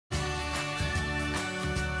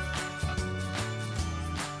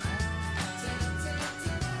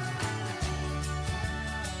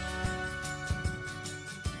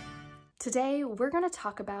Today, we're going to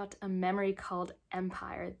talk about a memory called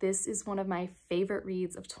Empire. This is one of my favorite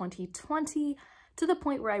reads of 2020, to the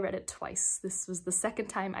point where I read it twice. This was the second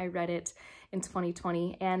time I read it in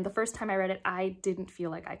 2020, and the first time I read it, I didn't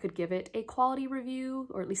feel like I could give it a quality review,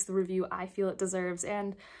 or at least the review I feel it deserves,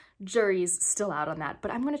 and jury's still out on that,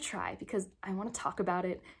 but I'm going to try because I want to talk about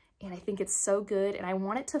it, and I think it's so good, and I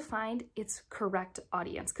want it to find its correct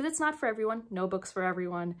audience, because it's not for everyone, no book's for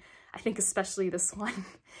everyone, I think especially this one.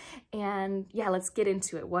 And yeah, let's get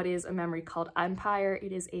into it. What is a memory called Empire?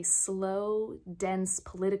 It is a slow, dense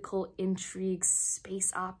political intrigue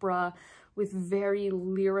space opera with very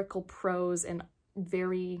lyrical prose and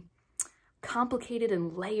very complicated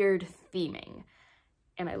and layered theming.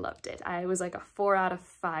 And I loved it. I was like a 4 out of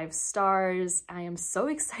 5 stars. I am so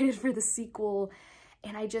excited for the sequel,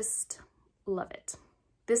 and I just love it.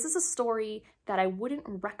 This is a story that I wouldn't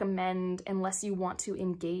recommend unless you want to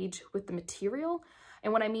engage with the material.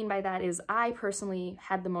 And what I mean by that is I personally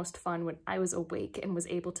had the most fun when I was awake and was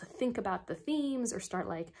able to think about the themes or start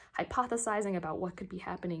like hypothesizing about what could be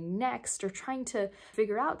happening next or trying to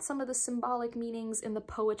figure out some of the symbolic meanings in the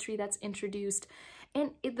poetry that's introduced.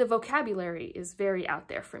 And the vocabulary is very out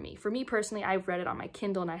there for me. For me personally, I've read it on my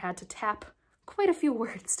Kindle and I had to tap quite a few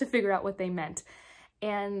words to figure out what they meant.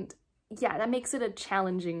 And yeah, that makes it a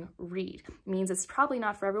challenging read. It means it's probably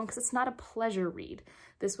not for everyone because it's not a pleasure read.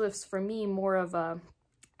 This was, for me, more of a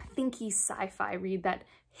thinky sci-fi read that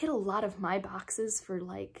hit a lot of my boxes for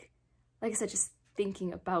like I said, just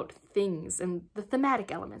thinking about things and the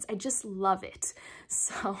thematic elements. I just love it.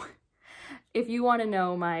 So if you want to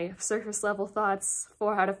know my surface level thoughts,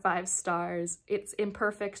 4 out of 5 stars. It's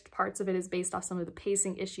imperfect. Parts of it is based off some of the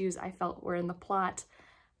pacing issues I felt were in the plot.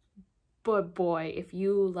 But boy, if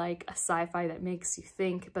you like a sci-fi that makes you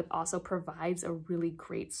think, but also provides a really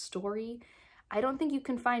great story, I don't think you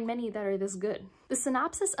can find many that are this good. The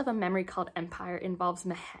synopsis of A Memory Called Empire involves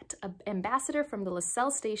Mehet, an ambassador from the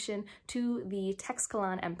Lascelles Station to the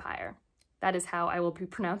Texcalan Empire. That is how I will be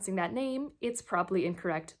pronouncing that name. It's probably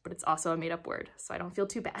incorrect, but it's also a made-up word, so I don't feel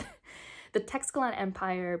too bad. The Texcalan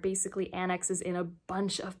Empire basically annexes in a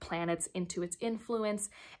bunch of planets into its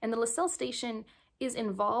influence, and the Lascelles Station is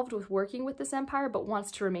involved with working with this empire but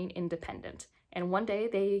wants to remain independent. And one day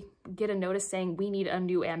they get a notice saying, we need a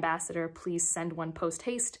new ambassador, please send one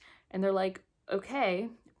post-haste. And they're like, okay,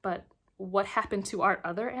 but what happened to our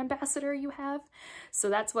other ambassador you have? So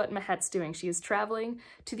that's what Mehet's doing. She is traveling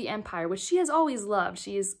to the empire, which she has always loved.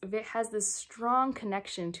 She has this strong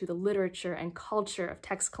connection to the literature and culture of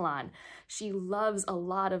Texcalan. She loves a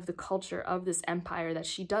lot of the culture of this empire that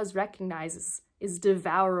she does recognize is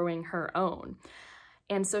devouring her own.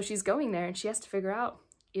 And so she's going there and she has to figure out,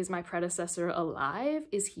 is my predecessor alive?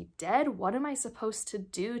 Is he dead? What am I supposed to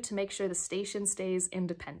do to make sure the station stays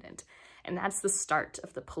independent? And that's the start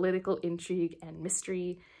of the political intrigue and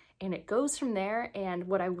mystery. And it goes from there. And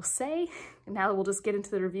what I will say, and now we'll just get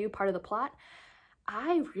into the review part of the plot,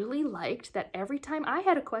 I really liked that every time I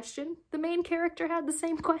had a question, the main character had the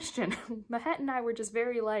same question. Mehet and I were just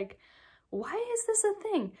very like, why is this a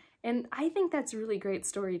thing? And I think that's really great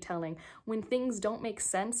storytelling when things don't make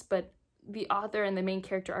sense, but the author and the main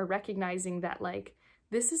character are recognizing that like,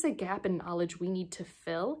 this is a gap in knowledge we need to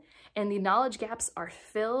fill, and the knowledge gaps are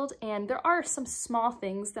filled, and there are some small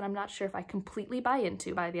things that I'm not sure if I completely buy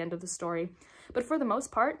into by the end of the story, but for the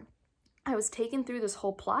most part, I was taken through this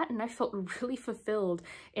whole plot and I felt really fulfilled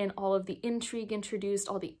in all of the intrigue introduced,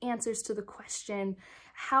 all the answers to the question,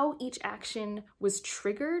 how each action was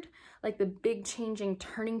triggered, like the big changing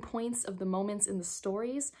turning points of the moments in the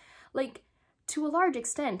stories. Like, to a large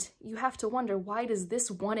extent, you have to wonder, why does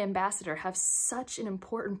this one ambassador have such an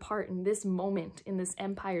important part in this moment in this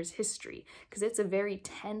empire's history? Because it's a very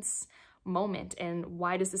tense moment, and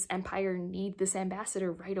why does this empire need this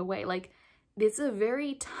ambassador right away? Like, it's a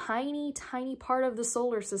very tiny, tiny part of the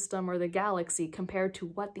solar system or the galaxy compared to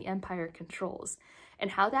what the Empire controls.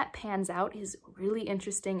 And how that pans out is really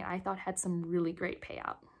interesting. I thought had some really great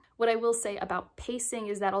payout. What I will say about pacing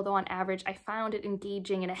is that although on average I found it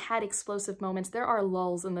engaging and it had explosive moments, there are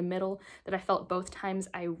lulls in the middle that I felt both times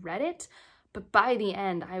I read it. But by the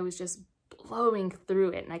end, I was just blowing through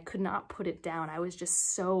it and I could not put it down. I was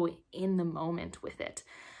just so in the moment with it.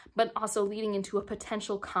 But also leading into a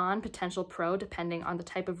potential con, potential pro, depending on the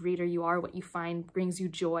type of reader you are, what you find brings you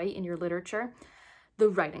joy in your literature, the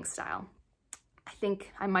writing style. I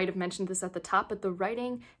think I might have mentioned this at the top, but the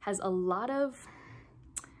writing has a lot of,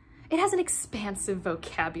 it has an expansive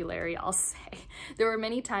vocabulary, I'll say. There were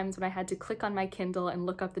many times when I had to click on my Kindle and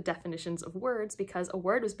look up the definitions of words because a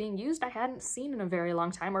word was being used I hadn't seen in a very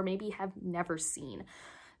long time or maybe have never seen.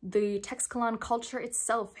 The Texcalan culture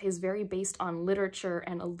itself is very based on literature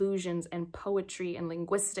and allusions and poetry and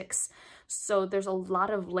linguistics. So there's a lot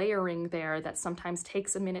of layering there that sometimes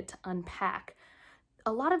takes a minute to unpack.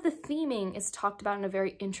 A lot of the theming is talked about in a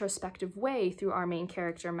very introspective way through our main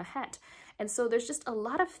character, Mahet. And so there's just a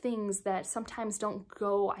lot of things that sometimes don't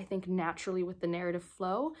go, I think, naturally with the narrative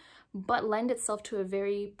flow, but lend itself to a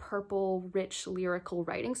very purple, rich, lyrical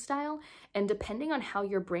writing style. And depending on how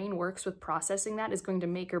your brain works with processing that is going to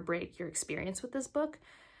make or break your experience with this book.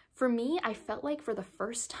 For me, I felt like for the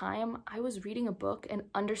first time, I was reading a book and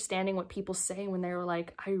understanding what people say when they were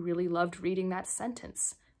like, I really loved reading that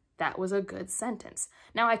sentence. That was a good sentence.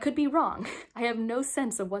 Now, I could be wrong. I have no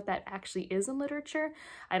sense of what that actually is in literature.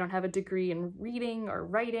 I don't have a degree in reading or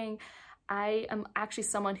writing. I am actually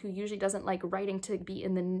someone who usually doesn't like writing to be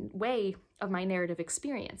in the way of my narrative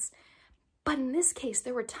experience. But in this case,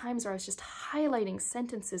 there were times where I was just highlighting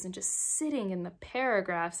sentences and just sitting in the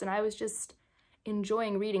paragraphs, and I was just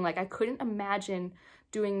enjoying reading. Like, I couldn't imagine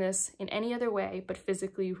doing this in any other way but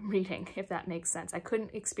physically reading, if that makes sense. I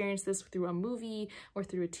couldn't experience this through a movie or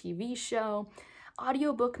through a TV show.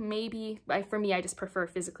 Audiobook, maybe. For me, I just prefer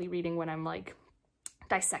physically reading when I'm like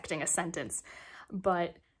dissecting a sentence.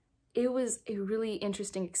 But it was a really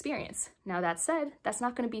interesting experience. Now, that said, that's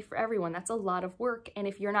not going to be for everyone. That's a lot of work. And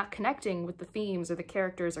if you're not connecting with the themes or the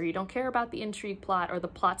characters, or you don't care about the intrigue plot, or the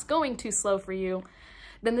plot's going too slow for you,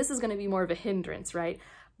 then this is going to be more of a hindrance, right?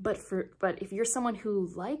 But if you're someone who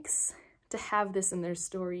likes to have this in their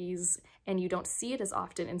stories and you don't see it as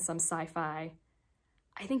often in some sci-fi,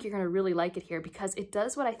 I think you're going to really like it here, because it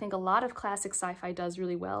does what I think a lot of classic sci-fi does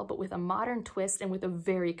really well, but with a modern twist and with a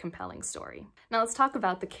very compelling story. Now let's talk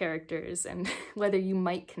about the characters and whether you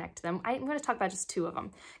might connect to them. I'm going to talk about just two of them,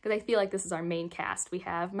 because I feel like this is our main cast. We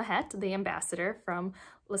have Mahet, the ambassador from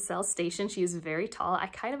LaSalle Station. She is very tall. I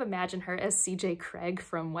kind of imagine her as C.J. Craig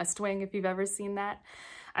from West Wing, if you've ever seen that.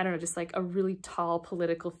 I don't know, just like a really tall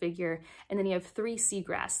political figure. And then you have 3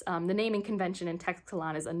 seagrass. The naming convention in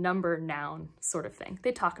Texcalan is a number noun sort of thing.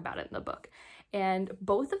 They talk about it in the book. And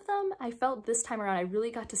both of them, I felt this time around, I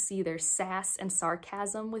really got to see their sass and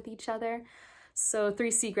sarcasm with each other. So 3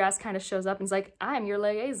 seagrass kind of shows up and is like, I'm your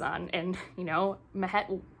liaison. And, you know,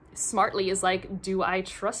 Mahet smartly is like, do I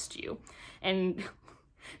trust you? And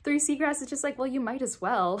 3 seagrass is just like, well, you might as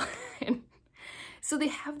well. And so they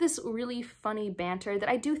have this really funny banter that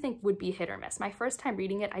I do think would be hit or miss. My first time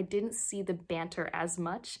reading it, I didn't see the banter as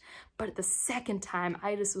much, but the second time,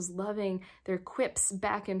 I just was loving their quips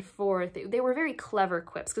back and forth. They were very clever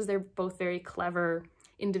quips, because they're both very clever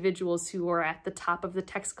individuals who are at the top of the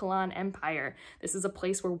Texcalan Empire. This is a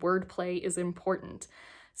place where wordplay is important.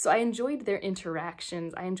 So I enjoyed their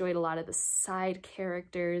interactions. I enjoyed a lot of the side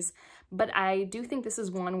characters, but I do think this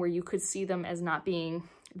is one where you could see them as not being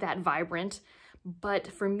that vibrant. But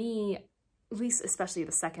for me, at least especially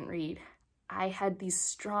the second read, I had these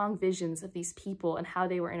strong visions of these people and how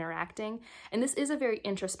they were interacting. And this is a very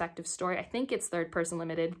introspective story. I think it's third person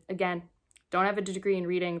limited. Again, don't have a degree in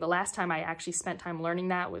reading. The last time I actually spent time learning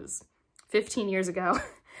that was 15 years ago.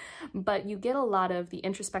 But you get a lot of the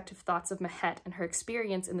introspective thoughts of Mahet and her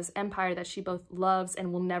experience in this empire that she both loves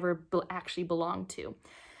and will never actually belong to.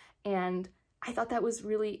 And I thought that was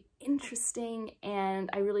really interesting,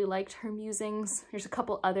 and I really liked her musings. There's a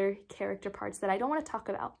couple other character parts that I don't want to talk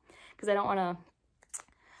about, because I don't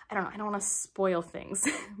want to spoil things.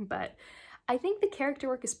 But I think the character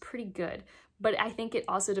work is pretty good, but I think it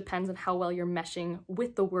also depends on how well you're meshing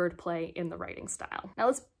with the wordplay in the writing style. Now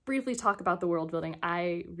let's briefly talk about the world building.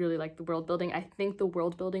 I really like the world building. I think the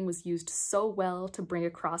world building was used so well to bring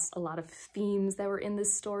across a lot of themes that were in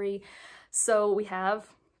this story. So we have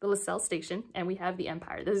the LaSalle Station, and we have the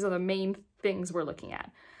Empire. Those are the main things we're looking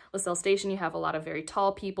at. LaSalle Station, you have a lot of very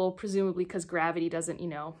tall people, presumably because gravity doesn't, you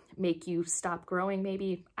know, make you stop growing,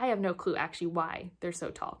 maybe. I have no clue actually why they're so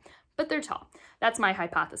tall, but they're tall. That's my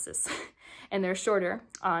hypothesis. And they're shorter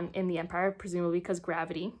in the Empire, presumably because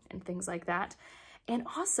gravity and things like that. And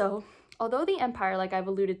also, although the Empire, like I've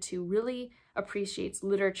alluded to, really appreciates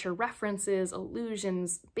literature references,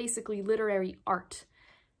 allusions, basically literary art,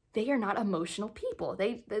 they are not emotional people.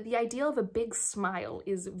 The ideal of a big smile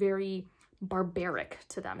is very barbaric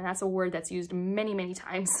to them. And that's a word that's used many, many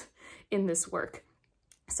times in this work.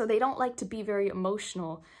 So they don't like to be very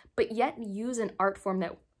emotional, but yet use an art form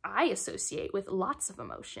that I associate with lots of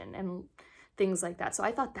emotion and things like that. So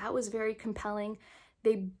I thought that was very compelling.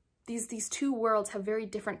 These two worlds have very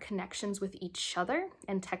different connections with each other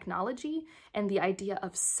and technology, and the idea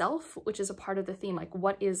of self, which is a part of the theme. Like,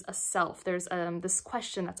 what is a self? There's this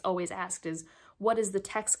question that's always asked is, what is the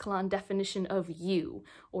Texcalan definition of you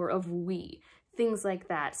or of we? things like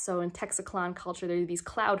that. So in Texiclan culture, there are these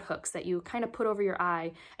cloud hooks that you kind of put over your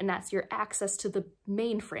eye, and that's your access to the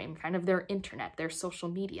mainframe, kind of their internet, their social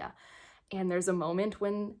media. And there's a moment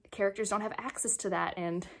when characters don't have access to that,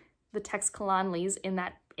 and the Texiclanlies in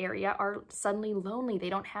that area are suddenly lonely. They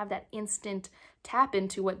don't have that instant tap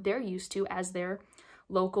into what they're used to as their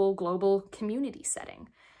local, global community setting.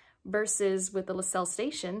 Versus with the LaSalle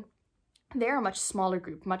Station, they're a much smaller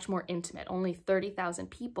group, much more intimate, only 30,000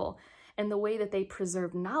 people. And the way that they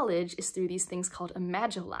preserve knowledge is through these things called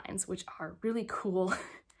imagilines, which are really cool.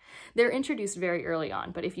 They're introduced very early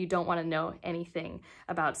on, but if you don't want to know anything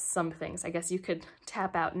about some things, I guess you could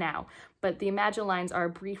tap out now. But the imagilines are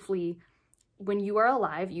briefly, when you are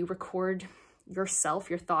alive, you record yourself,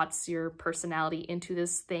 your thoughts, your personality into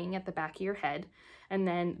this thing at the back of your head. And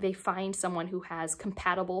then they find someone who has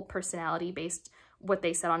compatible personality based what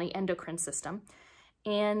they said on the endocrine system.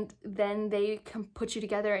 And then they can put you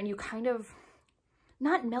together and you kind of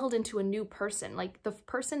not meld into a new person. Like the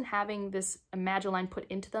person having this imagiline put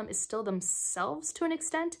into them is still themselves to an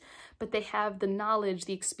extent, but they have the knowledge,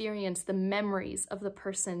 the experience, the memories of the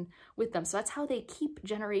person with them. So that's how they keep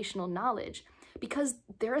generational knowledge, because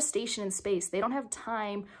they're a station in space. They don't have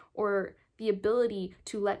time or the ability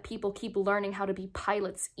to let people keep learning how to be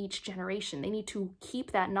pilots each generation. They need to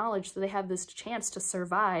keep that knowledge so they have this chance to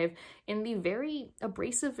survive in the very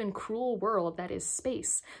abrasive and cruel world that is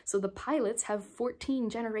space. So the pilots have 14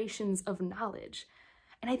 generations of knowledge.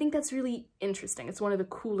 And I think that's really interesting. It's one of the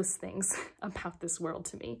coolest things about this world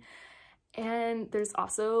to me. And there's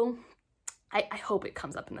also, I hope it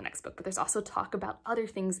comes up in the next book, but there's also talk about other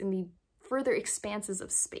things in the further expanses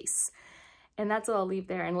of space. And that's what I'll leave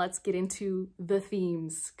there, and let's get into the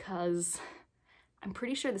themes, because I'm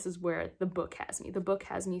pretty sure this is where the book has me. The book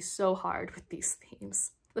has me so hard with these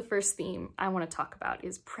themes. The first theme I want to talk about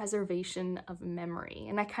is preservation of memory,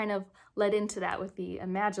 and I kind of led into that with the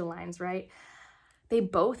imagilines, right? They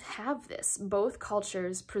both have this. Both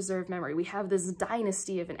cultures preserve memory. We have this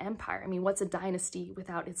dynasty of an empire. I mean, what's a dynasty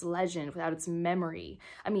without its legend, without its memory?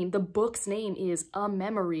 I mean, the book's name is A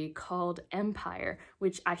Memory Called Empire,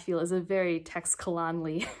 which I feel is a very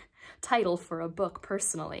Texiclanly title for a book,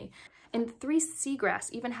 personally. And Three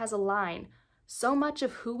Seagrass even has a line, "So much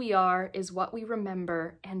of who we are is what we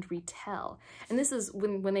remember and retell." And this is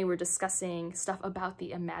when they were discussing stuff about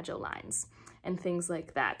the imagilines and things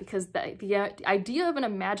like that, because the idea of an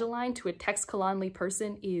imagiline to a Texiclanly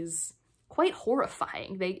person is quite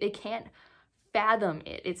horrifying. They can't fathom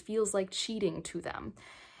it. It feels like cheating to them.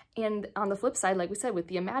 And on the flip side, like we said, with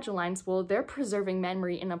the imagilines, well, they're preserving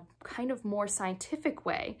memory in a kind of more scientific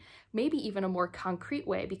way, maybe even a more concrete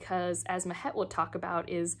way, because as Mahet will talk about,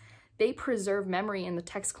 is they preserve memory in the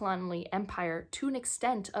Texiclanly Empire to an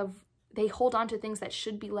extent of they hold on to things that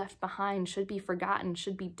should be left behind, should be forgotten,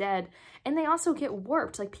 should be dead. And they also get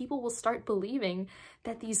warped. Like, people will start believing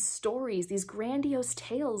that these stories, these grandiose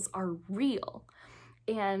tales are real.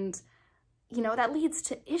 And, you know, that leads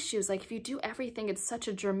to issues. Like, if you do everything in such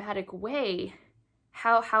a dramatic way,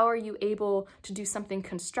 how are you able to do something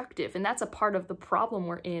constructive? And that's a part of the problem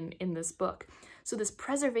we're in this book. So this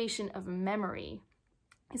preservation of memory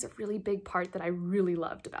is a really big part that I really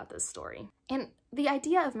loved about this story. And the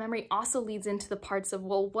idea of memory also leads into the parts of,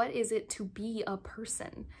 well, what is it to be a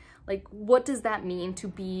person? Like, what does that mean to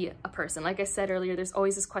be a person? Like I said earlier, there's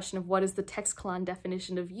always this question of what is the Texiclan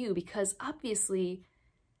definition of you? Because obviously,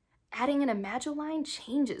 adding an imagiline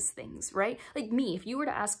changes things, right? Like me, if you were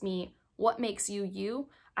to ask me, what makes you you?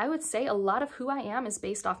 I would say a lot of who I am is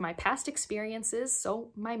based off my past experiences,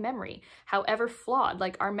 so my memory. However flawed,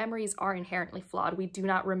 like our memories are inherently flawed. We do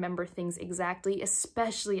not remember things exactly,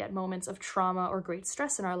 especially at moments of trauma or great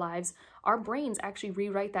stress in our lives. Our brains actually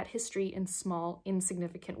rewrite that history in small,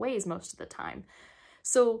 insignificant ways most of the time.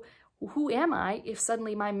 So who am I if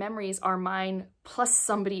suddenly my memories are mine plus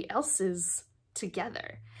somebody else's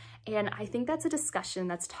together? And I think that's a discussion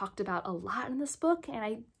that's talked about a lot in this book, and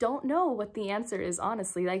I don't know what the answer is,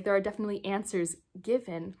 honestly. Like, there are definitely answers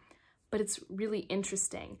given, but it's really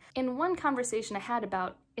interesting. And one conversation I had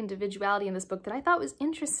about individuality in this book that I thought was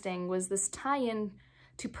interesting was this tie-in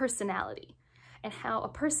to personality, and how a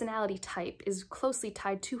personality type is closely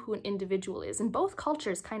tied to who an individual is. And both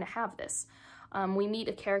cultures kind of have this. We meet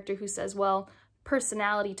a character who says, well,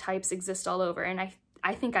 personality types exist all over, and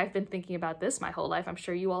I think I've been thinking about this my whole life. I'm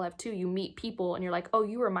sure you all have too. You meet people and you're like, oh,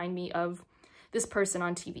 you remind me of this person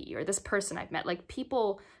on TV or this person I've met. Like,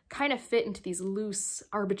 people kind of fit into these loose,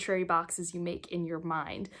 arbitrary boxes you make in your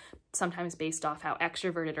mind. sometimes based off how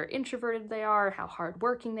extroverted or introverted they are, how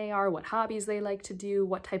hardworking they are, what hobbies they like to do,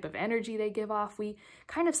 what type of energy they give off. We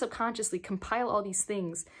kind of subconsciously compile all these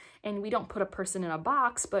things, and we don't put a person in a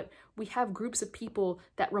box, but we have groups of people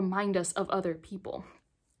that remind us of other people.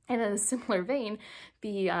 And in a similar vein,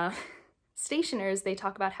 the stationers, they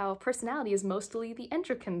talk about how personality is mostly the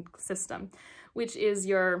endocrine system, which is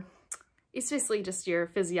it's basically just your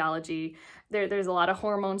physiology. There's a lot of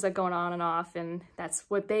hormones that go on and off, and that's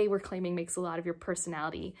what they were claiming makes a lot of your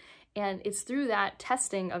personality. And it's through that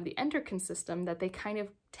testing of the endocrine system that they kind of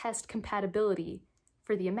test compatibility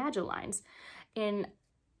for the Imagilines. And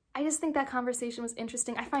I just think that conversation was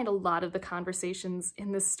interesting. I find a lot of the conversations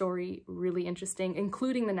in this story really interesting,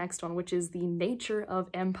 including the next one, which is the nature of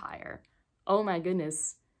empire. Oh my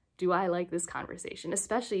goodness, do I like this conversation,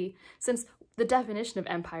 especially since the definition of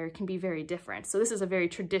empire can be very different. So this is a very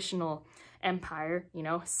traditional empire, you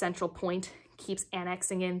know, central point, keeps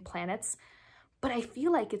annexing in planets. But I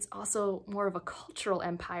feel like it's also more of a cultural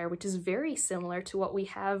empire, which is very similar to what we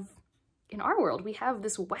have in our world. We have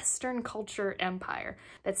this Western culture empire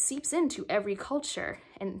that seeps into every culture.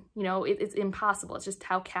 And, you know, it's impossible. It's just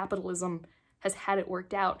how capitalism has had it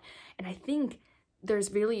worked out. And I think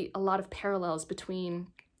there's really a lot of parallels between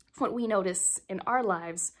what we notice in our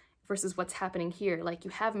lives versus what's happening here. Like,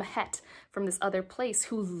 you have Mahet from this other place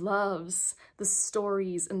who loves the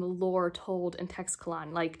stories and the lore told in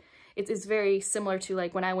Texcalan. Like, it's very similar to,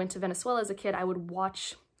 like, when I went to Venezuela as a kid, I would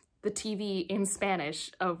watch the TV in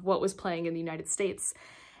Spanish of what was playing in the United States.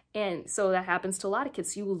 And so that happens to a lot of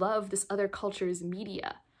kids. You love this other culture's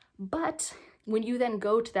media. But when you then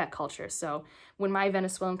go to that culture, so when my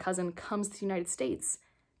Venezuelan cousin comes to the United States,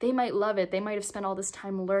 they might love it. They might have spent all this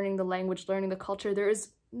time learning the language, learning the culture. There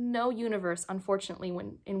is no universe, unfortunately,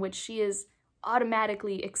 in which she is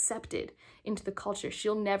automatically accepted into the culture.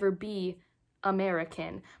 She'll never be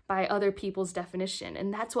American by other people's definition.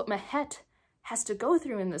 And that's what Mahet has to go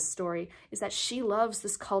through in this story, is that she loves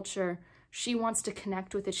this culture. She wants to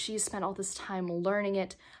connect with it. She's spent all this time learning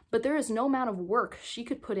it, but there is no amount of work she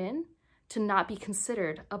could put in to not be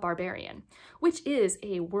considered a barbarian, which is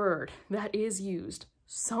a word that is used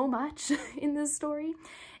so much in this story,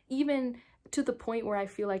 even to the point where I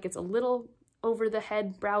feel like it's a little over the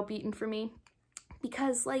head browbeaten for me,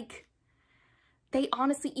 because, like, they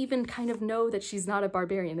honestly even kind of know that she's not a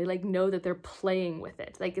barbarian. They, like, know that they're playing with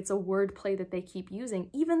it. Like, it's a word play that they keep using,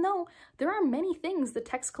 even though there are many things the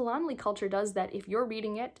Texcalanli culture does that if you're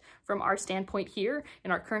reading it from our standpoint here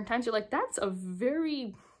in our current times, you're like, that's a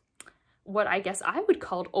very, what I guess I would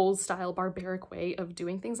call old style barbaric way of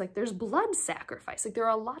doing things. Like, there's blood sacrifice. Like, there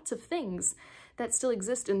are lots of things that still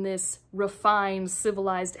exist in this refined,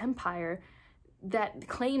 civilized empire that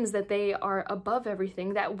claims that they are above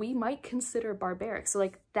everything that we might consider barbaric. So,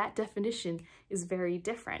 like, that definition is very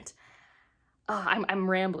different. I'm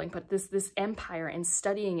rambling, but this empire and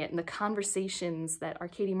studying it and the conversations that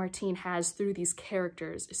Arkady Martine has through these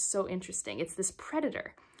characters is so interesting. It's this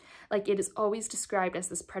predator. Like, it is always described as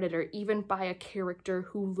this predator, even by a character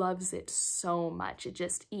who loves it so much. It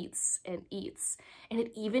just eats and eats. And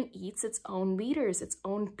it even eats its own leaders, its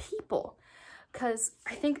own people. Because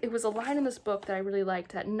I think it was a line in this book that I really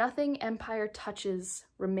liked, that nothing empire touches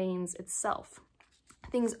remains itself.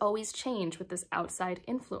 Things always change with this outside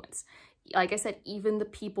influence. Like I said, even the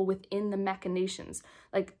people within the machinations,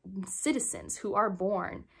 like citizens who are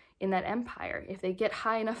born in that empire, if they get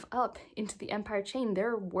high enough up into the empire chain,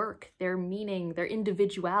 their work, their meaning, their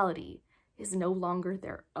individuality is no longer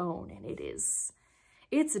their own. And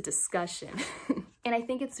it's a discussion. And I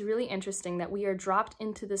think it's really interesting that we are dropped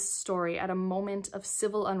into this story at a moment of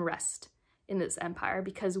civil unrest in this empire,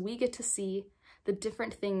 because we get to see the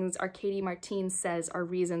different things Arkady Martine says are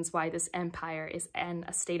reasons why this empire is in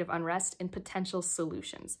a state of unrest and potential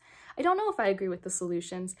solutions. I don't know if I agree with the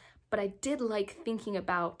solutions, but I did like thinking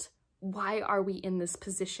about, why are we in this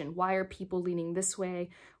position? Why are people leaning this way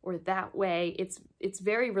or that way? It's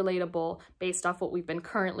very relatable based off what we've been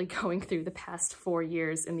currently going through the past 4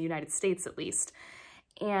 years in the United States, at least.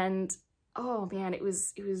 And oh man, it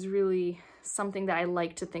was really something that I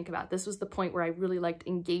like to think about. This was the point where I really liked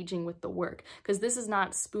engaging with the work, because this is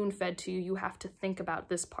not spoon-fed to you. You have to think about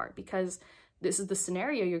this part, because this is the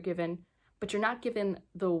scenario you're given, but you're not given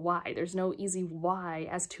the why. There's no easy why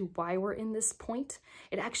as to why we're in this point.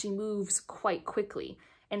 It actually moves quite quickly.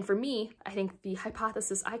 And for me, I think the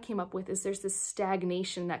hypothesis I came up with is there's this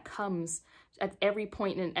stagnation that comes at every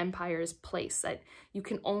point in an empire's place, that you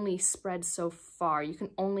can only spread so far. You can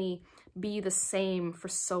only be the same for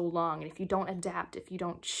so long. And if you don't adapt, if you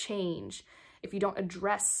don't change, if you don't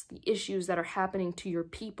address the issues that are happening to your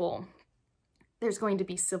people, there's going to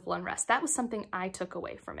be civil unrest. That was something I took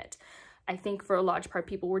away from it. I think for a large part,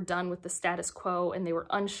 people were done with the status quo and they were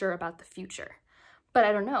unsure about the future. But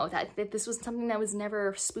I don't know, that this was something that was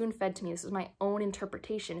never spoon-fed to me. This was my own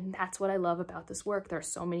interpretation, and that's what I love about this work. There are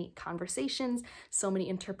so many conversations, so many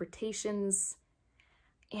interpretations,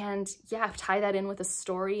 and yeah, tie that in with a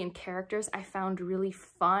story and characters I found really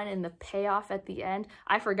fun, and the payoff at the end.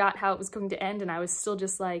 I forgot how it was going to end, and I was still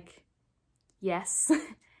just like, yes.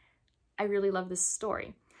 I really love this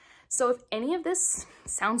story. So if any of this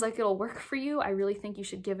sounds like it'll work for you, I really think you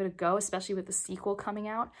should give it a go, especially with the sequel coming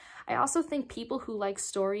out. I also think people who like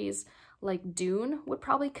stories like Dune would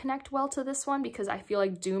probably connect well to this one, because I feel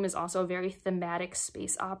like Dune is also a very thematic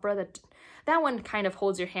space opera. That one kind of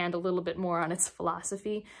holds your hand a little bit more on its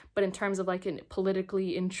philosophy, but in terms of like a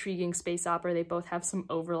politically intriguing space opera, they both have some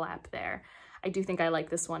overlap there. I do think I like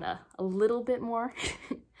this one a little bit more,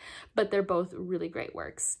 but they're both really great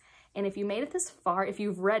works. And if you made it this far, if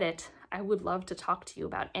you've read it, I would love to talk to you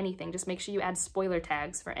about anything. Just make sure you add spoiler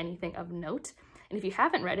tags for anything of note. And if you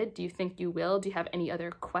haven't read it, do you think you will? Do you have any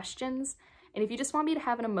other questions? And if you just want me to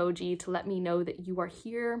have an emoji to let me know that you are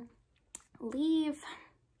here, leave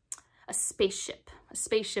a spaceship. A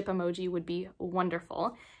spaceship emoji would be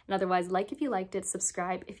wonderful. And otherwise, like if you liked it,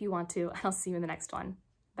 subscribe if you want to, and I'll see you in the next one.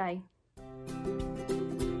 Bye.